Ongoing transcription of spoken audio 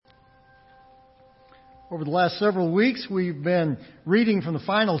Over the last several weeks, we've been reading from the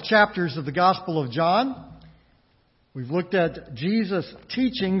final chapters of the Gospel of John. We've looked at Jesus'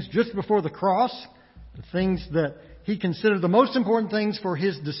 teachings just before the cross, the things that he considered the most important things for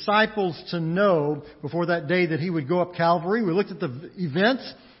his disciples to know before that day that he would go up Calvary. We looked at the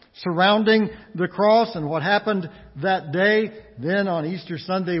events surrounding the cross and what happened that day. Then on Easter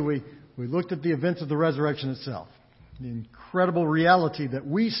Sunday, we looked at the events of the resurrection itself. The incredible reality that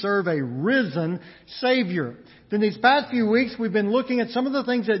we serve a risen Savior. In these past few weeks, we've been looking at some of the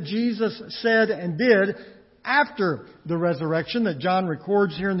things that Jesus said and did after the resurrection that John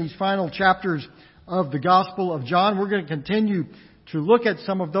records here in these final chapters of the Gospel of John. We're going to continue to look at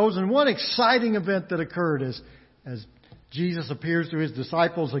some of those. And one exciting event that occurred as Jesus appears to his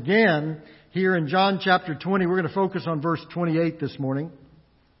disciples again here in John chapter 20. We're going to focus on verse 28 this morning.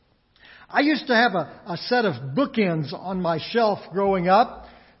 I used to have a set of bookends on my shelf growing up.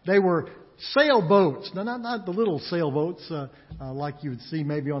 They were sailboats. No, not the little sailboats like you would see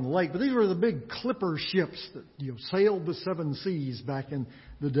maybe on the lake, but these were the big clipper ships that sailed the seven seas back in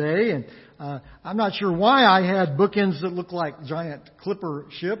the day. And I'm not sure why I had bookends that looked like giant clipper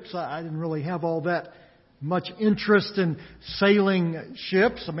ships. I didn't really have all that much interest in sailing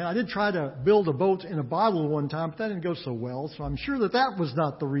ships. I mean, I did try to build a boat in a bottle one time, but that didn't go so well. So I'm sure that was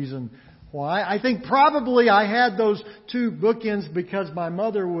not the reason why. I think probably I had those two bookends because my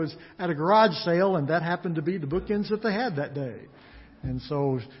mother was at a garage sale and that happened to be the bookends that they had that day. And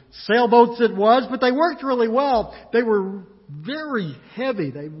so sailboats it was, but they worked really well. They were very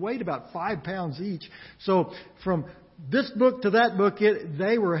heavy. They weighed about 5 pounds each. So from this book to that book,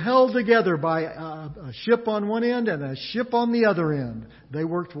 they were held together by a ship on one end and a ship on the other end. They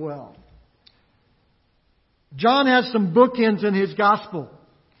worked well. John has some bookends in his gospel.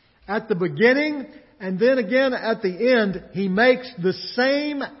 At the beginning and then again at the end, he makes the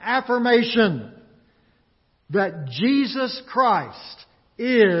same affirmation that Jesus Christ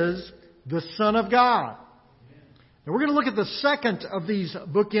is the Son of God. Now we're going to look at the second of these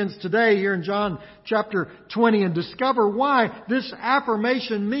bookends today here in John chapter 20 and discover why this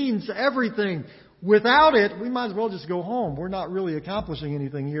affirmation means everything. Without it, we might as well just go home. We're not really accomplishing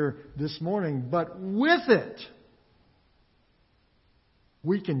anything here this morning. But with it,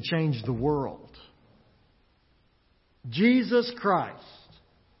 we can change the world. Jesus Christ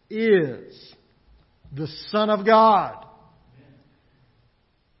is the Son of God.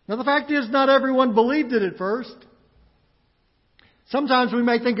 Now the fact is, not everyone believed it at first. Sometimes we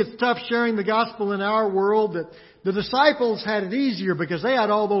may think it's tough sharing the gospel in our world, that the disciples had it easier because they had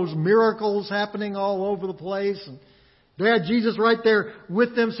all those miracles happening all over the place. And they had Jesus right there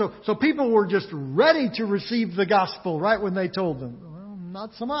with them. So people were just ready to receive the gospel right when they told them. Well,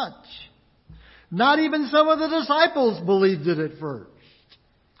 not so much. Not even some of the disciples believed it at first.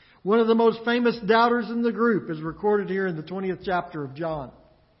 One of the most famous doubters in the group is recorded here in the 20th chapter of John.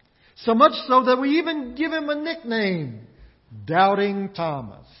 So much so that we even give him a nickname. Doubting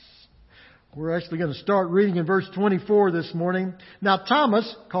Thomas. We're actually going to start reading in verse 24 this morning. Now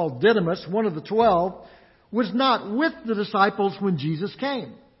Thomas, called Didymus, one of the 12, was not with the disciples when Jesus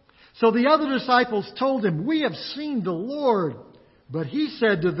came. So the other disciples told him, "We have seen the Lord." But he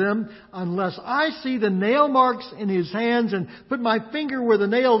said to them, "Unless I see the nail marks in his hands and put my finger where the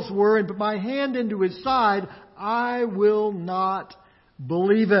nails were and put my hand into his side, I will not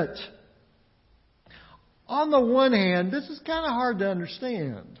believe it." On the one hand, this is kind of hard to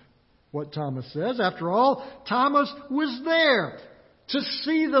understand what Thomas says. After all, Thomas was there to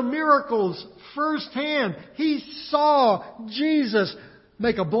see the miracles firsthand. He saw Jesus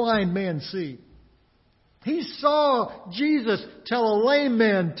make a blind man see. He saw Jesus tell a lame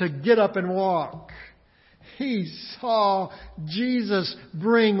man to get up and walk. He saw Jesus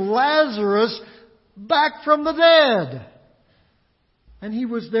bring Lazarus back from the dead. And he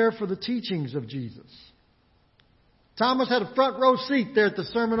was there for the teachings of Jesus. Thomas had a front row seat there at the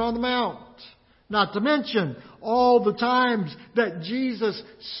Sermon on the Mount. Not to mention all the times that Jesus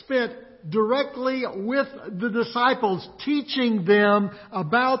spent directly with the disciples, teaching them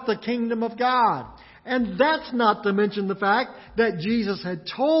about the kingdom of God. And that's not to mention the fact that Jesus had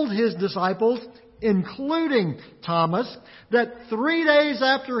told his disciples, including Thomas, that 3 days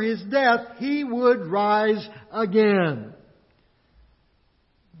after his death, he would rise again.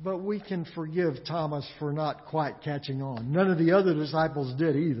 But we can forgive Thomas for not quite catching on. None of the other disciples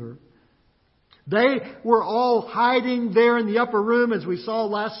did either. They were all hiding there in the upper room, as we saw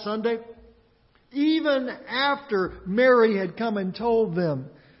last Sunday. Even after Mary had come and told them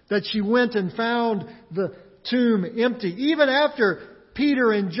that she went and found the tomb empty. Even after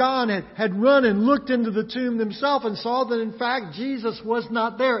Peter and John had run and looked into the tomb themselves and saw that in fact Jesus was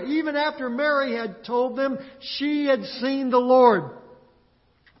not there. Even after Mary had told them she had seen the Lord,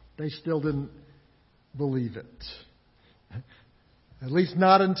 they still didn't believe it. At least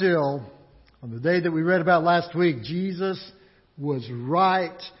not until on the day that we read about last week, Jesus was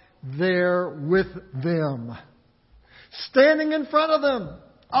right there with them, standing in front of them,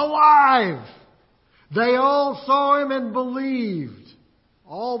 alive. They all saw Him and believed.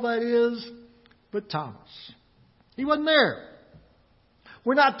 All that is, but Thomas. He wasn't there.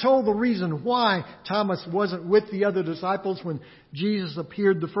 We're not told the reason why Thomas wasn't with the other disciples when Jesus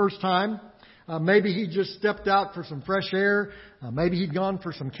appeared the first time. Maybe he just stepped out for some fresh air. Maybe he'd gone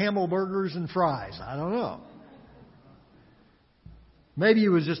for some camel burgers and fries. I don't know. Maybe he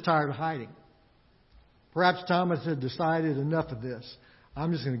was just tired of hiding. Perhaps Thomas had decided enough of this.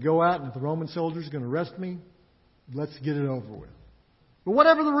 I'm just going to go out, and if the Roman soldiers are going to arrest me, let's get it over with. But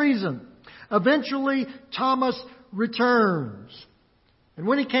whatever the reason, eventually Thomas returns. And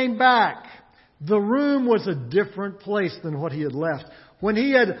when he came back, the room was a different place than what he had left. When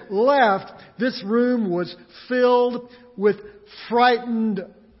he had left, this room was filled with frightened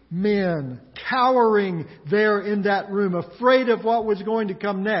men, cowering there in that room, afraid of what was going to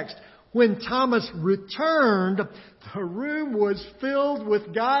come next. When Thomas returned, the room was filled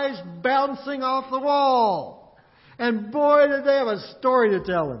with guys bouncing off the wall. And boy, did they have a story to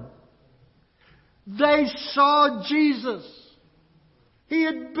tell him. They saw Jesus. He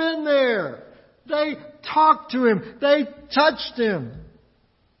had been there. They talked to Him. They touched Him.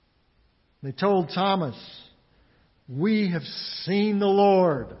 They told Thomas, "We have seen the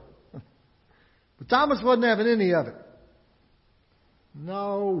Lord." But Thomas wasn't having any of it.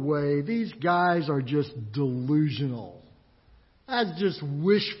 No way. These guys are just delusional. That's just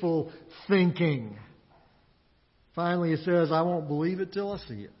wishful thinking. Finally, he says, "I won't believe it till I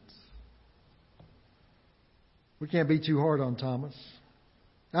see it." We can't be too hard on Thomas.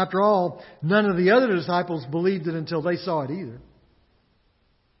 After all, none of the other disciples believed it until they saw it either.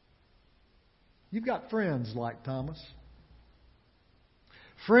 You've got friends like Thomas.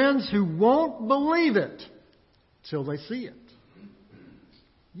 Friends who won't believe it till they see it.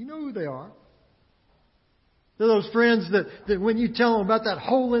 You know who they are. They're those friends that when you tell them about that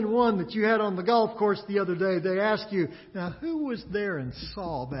hole-in-one that you had on the golf course the other day, they ask you, "Now, who was there and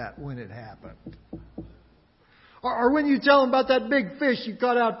saw that when it happened?" Or when you tell them about that big fish you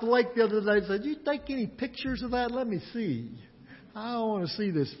caught out the lake the other day, they say, "Did you take any pictures of that? Let me see. I don't want to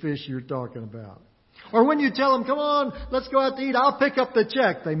see this fish you're talking about." Or when you tell them, "Come on, let's go out to eat. I'll pick up the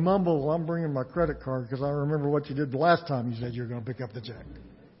check." They mumble, "Well, I'm bringing my credit card because I remember what you did the last time you said you were going to pick up the check."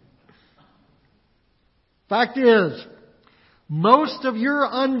 Fact is, most of your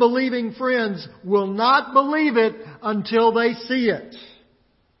unbelieving friends will not believe it until they see it.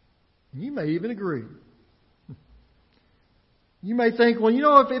 You may even agree. You may think, well,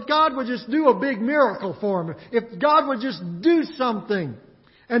 if God would just do a big miracle for them, if God would just do something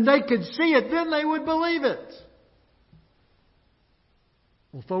and they could see it, then they would believe it.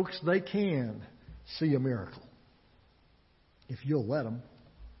 Well, folks, they can see a miracle if you'll let them.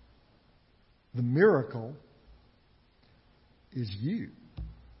 The miracle is you.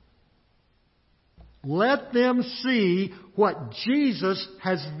 Let them see what Jesus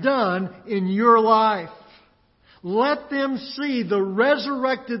has done in your life. Let them see the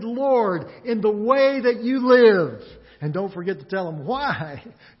resurrected Lord in the way that you live. And don't forget to tell them why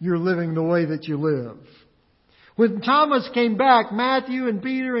you're living the way that you live. When Thomas came back, Matthew and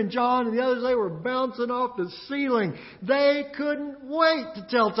Peter and John and the others, they were bouncing off the ceiling. They couldn't wait to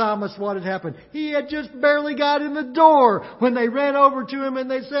tell Thomas what had happened. He had just barely got in the door when they ran over to him and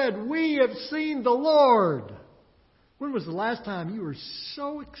they said, "We have seen the Lord." When was the last time you were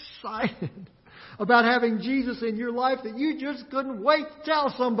so excited about having Jesus in your life that you just couldn't wait to tell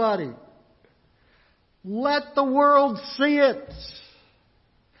somebody? Let the world see it.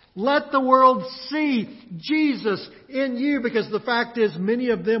 Let the world see Jesus in you, because the fact is many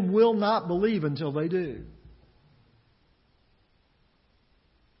of them will not believe until they do.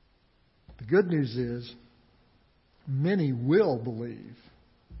 The good news is many will believe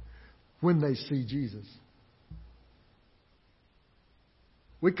when they see Jesus.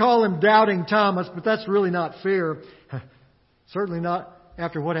 We call him Doubting Thomas, but that's really not fair. Certainly not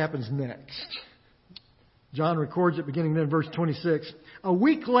after what happens next. John records it beginning then in verse 26. A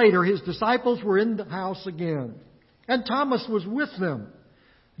week later, his disciples were in the house again, and Thomas was with them.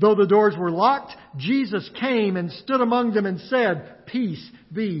 Though the doors were locked, Jesus came and stood among them and said, "Peace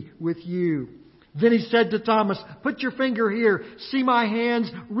be with you." Then he said to Thomas, "Put your finger here. See my hands.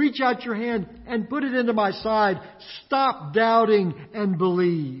 Reach out your hand and put it into my side. Stop doubting and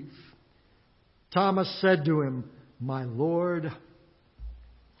believe." Thomas said to him, "My Lord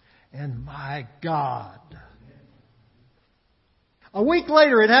and my God." A week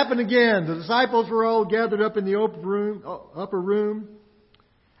later, it happened again. The disciples were all gathered up in the upper room.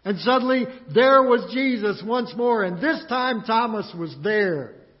 And suddenly, there was Jesus once more. And this time, Thomas was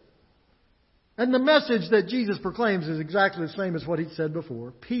there. And the message that Jesus proclaims is exactly the same as what he said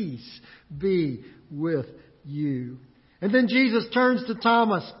before. Peace be with you. And then Jesus turns to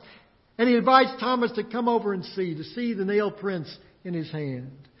Thomas. And he invites Thomas to come over and to see the nail prints in his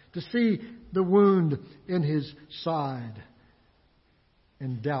hand. To see the wound in his side.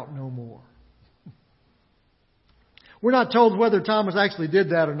 And doubt no more. We're not told whether Thomas actually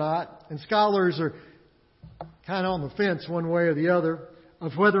did that or not. And scholars are kind of on the fence one way or the other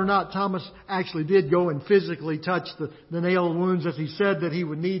of whether or not Thomas actually did go and physically touch the nail wounds as he said that he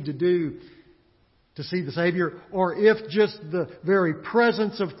would need to do to see the Savior, or if just the very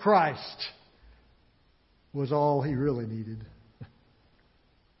presence of Christ was all he really needed.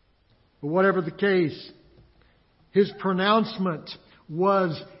 But whatever the case, his pronouncement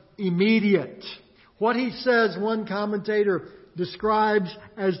was immediate. What he says, one commentator describes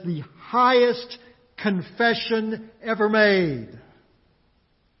as the highest confession ever made.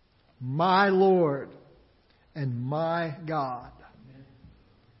 My Lord and my God.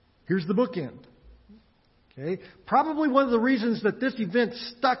 Here's the bookend. Okay? Probably one of the reasons that this event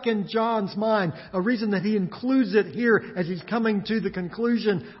stuck in John's mind, a reason that he includes it here as he's coming to the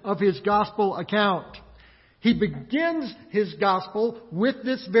conclusion of his gospel account. He begins his gospel with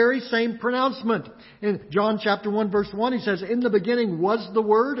this very same pronouncement. In John chapter 1 verse 1 he says, "In the beginning was the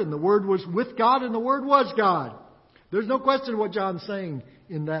Word, and the Word was with God, and the Word was God." There's no question what John's saying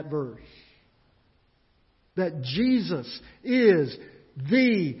in that verse. That Jesus is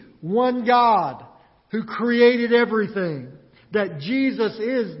the one God who created everything. That Jesus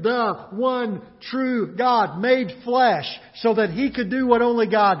is the one true God made flesh so that He could do what only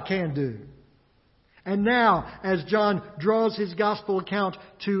God can do. And now, as John draws his gospel account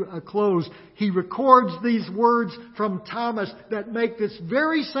to a close, he records these words from Thomas that make this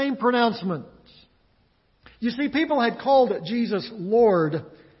very same pronouncement. You see, people had called Jesus Lord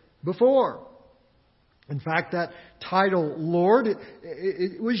before. In fact, that title, Lord,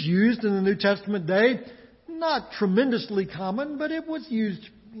 it was used in the New Testament day. Not tremendously common, but it was used,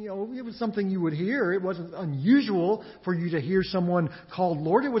 it was something you would hear. It wasn't unusual for you to hear someone called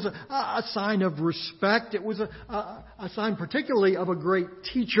Lord. It was a sign of respect. It was a sign particularly of a great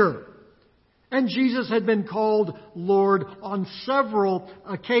teacher. And Jesus had been called Lord on several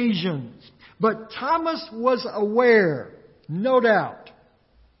occasions. But Thomas was aware, no doubt,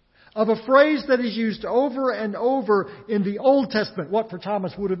 of a phrase that is used over and over in the Old Testament. What for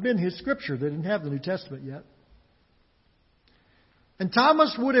Thomas would have been his scripture. They didn't have the New Testament yet. And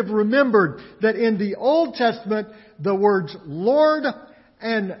Thomas would have remembered that in the Old Testament, the words Lord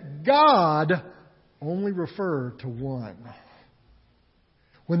and God only refer to one.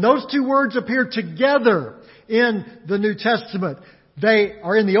 When those two words appear together in the New Testament, they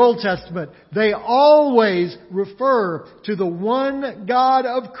are in the Old Testament, they always refer to the one God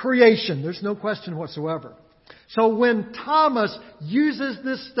of creation. There's no question whatsoever. So when Thomas uses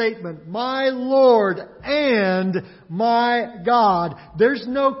this statement, my Lord and my God, there's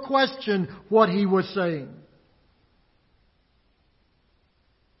no question what he was saying.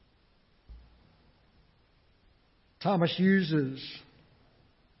 Thomas uses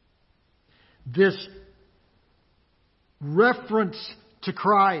this reference to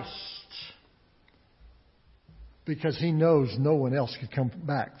Christ because he knows no one else could come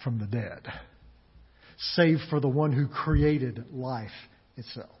back from the dead, save for the one who created life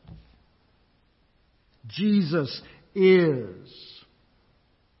itself. Jesus is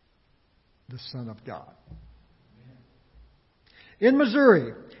the Son of God. In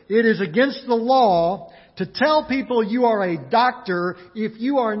Missouri, it is against the law to tell people you are a doctor if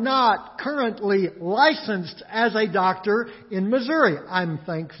you are not currently licensed as a doctor in Missouri. I'm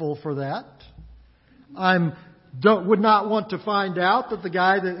thankful for that. Would not want to find out that the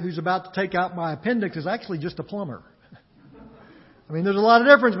guy who's about to take out my appendix is actually just a plumber. I mean, there's a lot of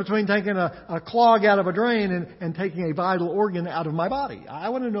difference between taking a clog out of a drain and taking a vital organ out of my body. I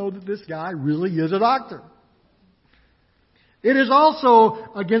want to know that this guy really is a doctor. It is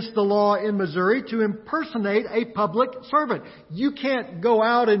also against the law in Missouri to impersonate a public servant. You can't go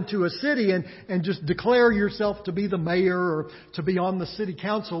out into a city and just declare yourself to be the mayor or to be on the city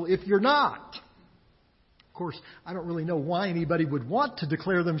council if you're not. Of course, I don't really know why anybody would want to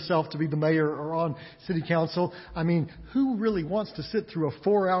declare themselves to be the mayor or on city council. I mean, who really wants to sit through a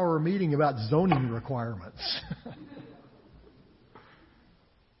 4-hour meeting about zoning requirements?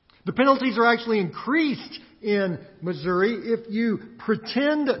 The penalties are actually increased in Missouri if you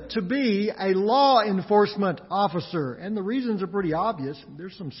pretend to be a law enforcement officer. And the reasons are pretty obvious.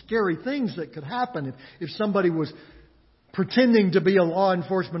 There's some scary things that could happen if somebody was pretending to be a law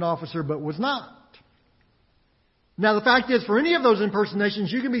enforcement officer but was not. Now, the fact is, for any of those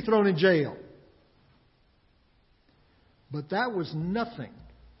impersonations, you can be thrown in jail. But that was nothing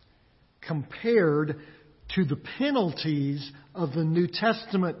compared to the penalties of the New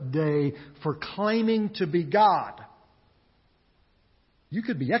Testament day for claiming to be God. You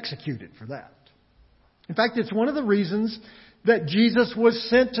could be executed for that. In fact, it's one of the reasons that Jesus was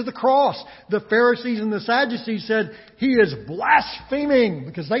sent to the cross. The Pharisees and the Sadducees said, He is blaspheming,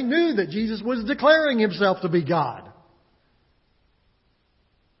 because they knew that Jesus was declaring Himself to be God.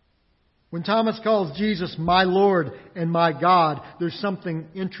 When Thomas calls Jesus my Lord and my God, there's something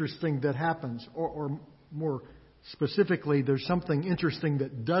interesting that happens. Or more specifically, there's something interesting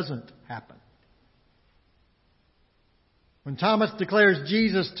that doesn't happen. When Thomas declares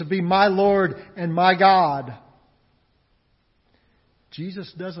Jesus to be my Lord and my God,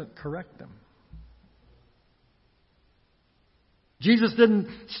 Jesus doesn't correct them. Jesus didn't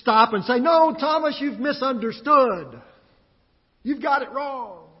stop and say, "No, Thomas, you've misunderstood. You've got it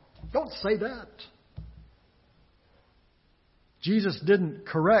wrong. Don't say that." Jesus didn't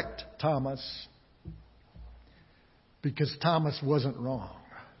correct Thomas because Thomas wasn't wrong.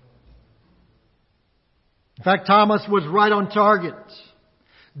 In fact, Thomas was right on target.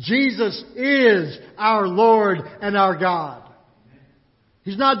 Jesus is our Lord and our God.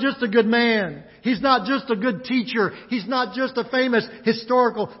 He's not just a good man. He's not just a good teacher. He's not just a famous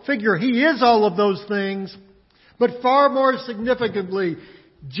historical figure. He is all of those things. But far more significantly,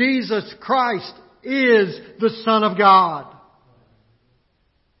 Jesus Christ is the Son of God.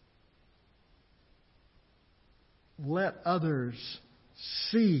 Let others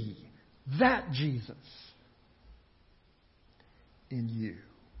see that Jesus in you.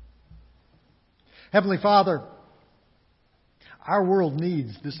 Heavenly Father, our world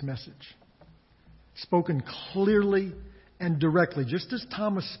needs this message, spoken clearly and directly, just as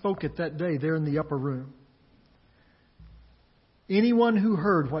Thomas spoke it that day there in the upper room. Anyone who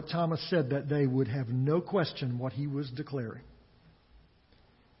heard what Thomas said that day would have no question what he was declaring.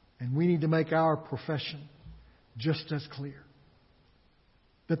 And we need to make our profession just as clear.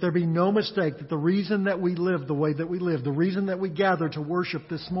 That there be no mistake that the reason that we live the way that we live, the reason that we gather to worship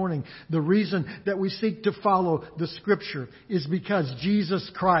this morning, the reason that we seek to follow the Scripture is because Jesus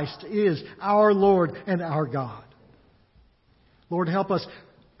Christ is our Lord and our God. Lord, help us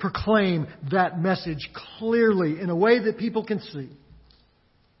proclaim that message clearly in a way that people can see.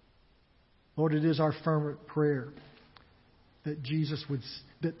 Lord, it is our fervent prayer that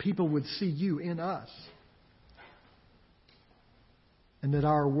that people would see you in us. And that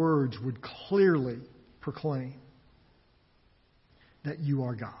our words would clearly proclaim that you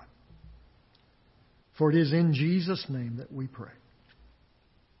are God. For it is in Jesus' name that we pray.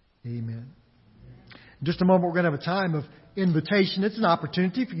 Amen. In just a moment, we're going to have a time of invitation. It's an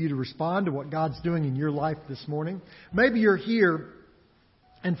opportunity for you to respond to what God's doing in your life this morning. Maybe you're here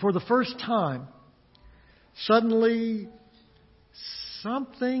and for the first time, suddenly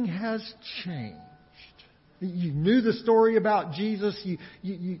something has changed. You knew the story about Jesus. You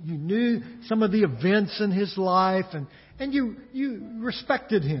knew some of the events in His life, and you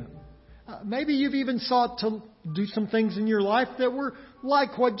respected Him. Maybe you've even sought to do some things in your life that were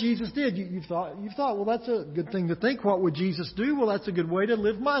like what Jesus did. You thought, well, that's a good thing to think. What would Jesus do? Well, that's a good way to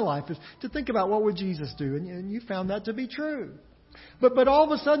live my life, is to think about what would Jesus do. And you found that to be true. But all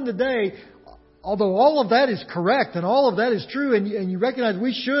of a sudden today, although all of that is correct and all of that is true, and you recognize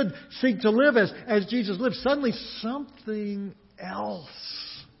we should seek to live as Jesus lived, suddenly something else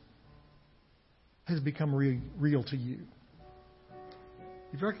has become real to you.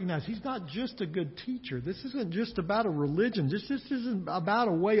 You've recognized He's not just a good teacher. This isn't just about a religion. This isn't about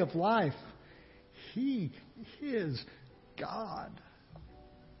a way of life. He is God.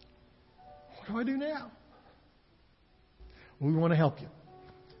 What do I do now? Well, we want to help you.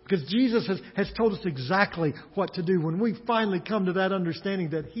 Because Jesus has told us exactly what to do when we finally come to that understanding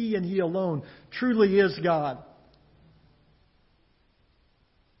that He and He alone truly is God.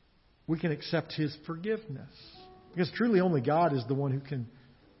 We can accept His forgiveness. Because truly only God is the one who can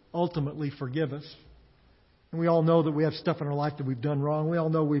ultimately forgive us. And we all know that we have stuff in our life that we've done wrong. We all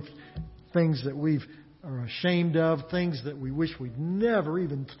know things that we've are ashamed of, things that we wish we'd never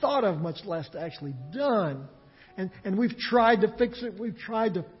even thought of, much less actually done. And we've tried to fix it. We've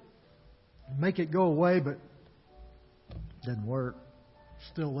tried to make it go away, but it doesn't work. It's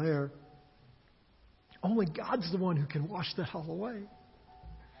still there. Only God's the one who can wash that all away.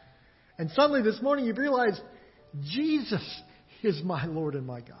 And suddenly this morning you've realized Jesus is my Lord and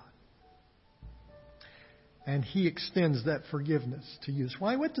my God. And He extends that forgiveness to you. That's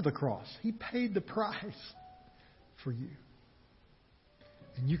why He went to the cross. He paid the price for you.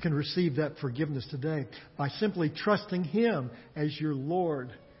 And you can receive that forgiveness today by simply trusting Him as your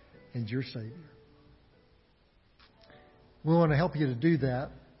Lord and your Savior. We want to help you to do that.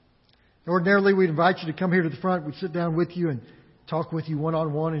 Ordinarily, we'd invite you to come here to the front. We'd sit down with you and talk with you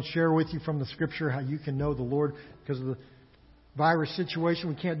one-on-one and share with you from the Scripture how you can know the Lord. Because of the virus situation,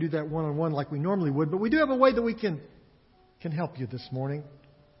 we can't do that one-on-one like we normally would. But we do have a way that we can help you this morning.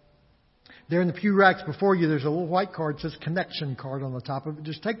 There in the pew racks before you, there's a little white card that says connection card on the top of it.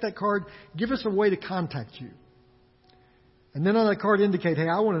 Just take that card, give us a way to contact you. And then on that card indicate, hey,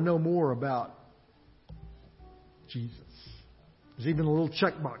 I want to know more about Jesus. There's even a little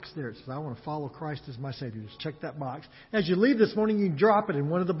check box there. It says, I want to follow Christ as my Savior. Just check that box. As you leave this morning, you can drop it in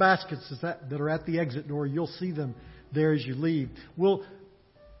one of the baskets that are at the exit door. You'll see them there as you leave. We'll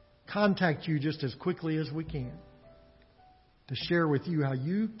contact you just as quickly as we can to share with you how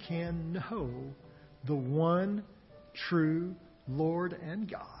you can know the one true Lord and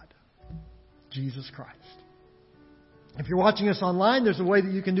God, Jesus Christ. If you're watching us online, there's a way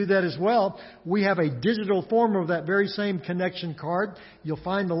that you can do that as well. We have a digital form of that very same connection card. You'll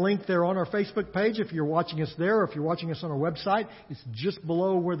find the link there on our Facebook page if you're watching us there, or if you're watching us on our website. It's just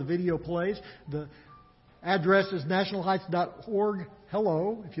below where the video plays. The address is nationalheights.org.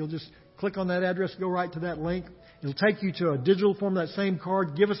 Hello. If you'll just click on that address, go right to that link. It'll take you to a digital form of that same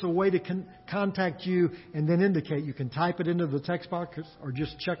card. Give us a way to contact you, and then indicate. You can type it into the text box or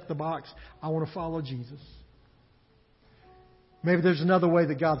just check the box. I want to follow Jesus. Maybe there's another way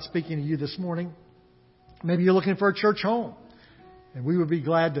that God's speaking to you this morning. Maybe you're looking for a church home. And we would be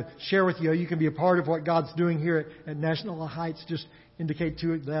glad to share with you. You can be a part of what God's doing here at National Heights. Just indicate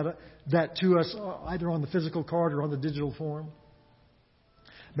that to us either on the physical card or on the digital form.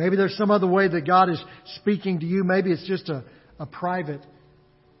 Maybe there's some other way that God is speaking to you. Maybe it's just a private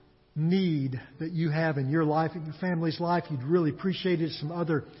need that you have in your life, in your family's life. You'd really appreciate it. Some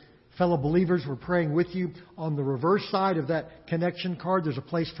other fellow believers were praying with you. On the reverse side of that connection card, there's a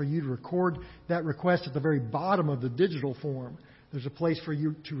place for you to record that request at the very bottom of the digital form. There's a place for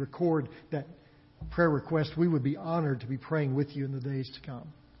you to record that prayer request. We would be honored to be praying with you in the days to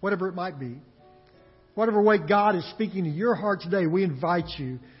come. Whatever it might be. Whatever way God is speaking to your heart today, we invite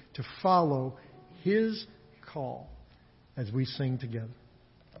you to follow His call as we sing together.